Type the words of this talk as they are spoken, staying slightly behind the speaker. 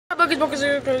Lucas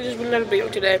just another video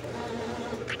today.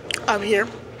 I'm here.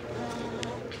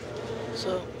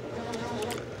 So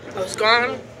I was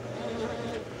gone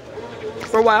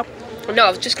for a while. No, I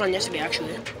was just gone yesterday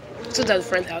actually. Since I was at a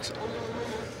friend's house.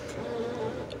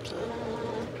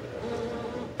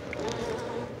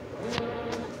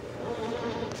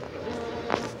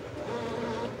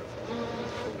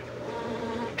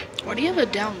 Why do you have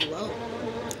it down low?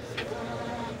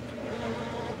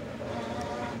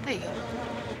 There you go.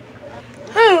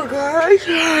 Oh guys,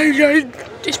 I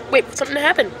just wait for something to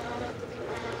happen.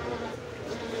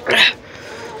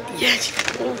 Yes.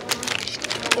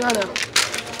 I know.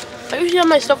 I usually have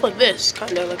my stuff like this,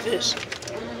 kind of like this.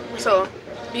 So,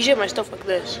 I usually have my stuff like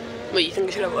this. Wait, you think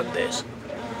I should have it like this?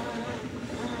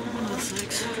 Oh,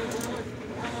 thanks.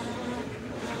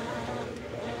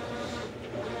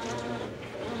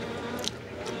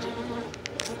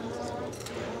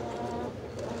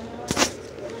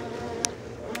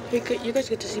 You guys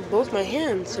get to see both my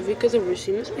hands. Have you guys ever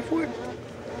seen this before?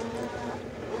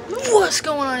 What's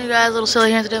going on, you guys? Little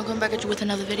silly hands today. I'm coming back at you with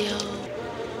another video.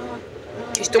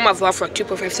 She stole my vlog for like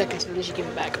 2.5 seconds and then she gave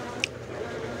it back.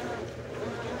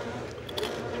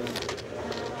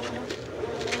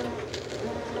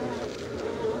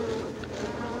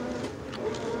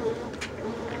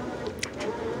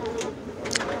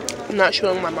 I'm not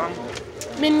showing my mom.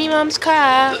 I'm in me mom's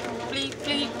car. Bleep,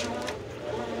 bleep.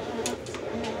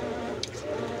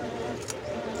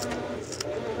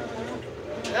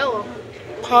 Hello.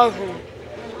 Call him.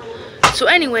 So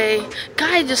anyway,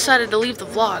 Guy decided to leave the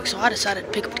vlog, so I decided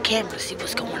to pick up the camera to see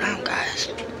what's going on, guys.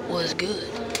 What's good?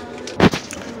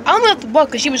 I only left the vlog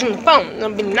because she was on the phone.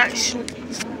 That'd be nice.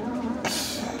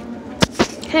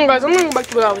 Hey guys, I'm gonna go back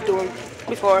to what I was doing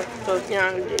before. So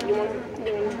yeah, you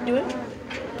wanna do it?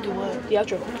 Do what? The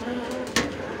outro.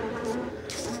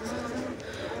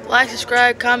 Like,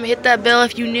 subscribe, comment, hit that bell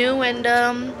if you new, and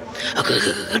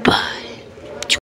goodbye.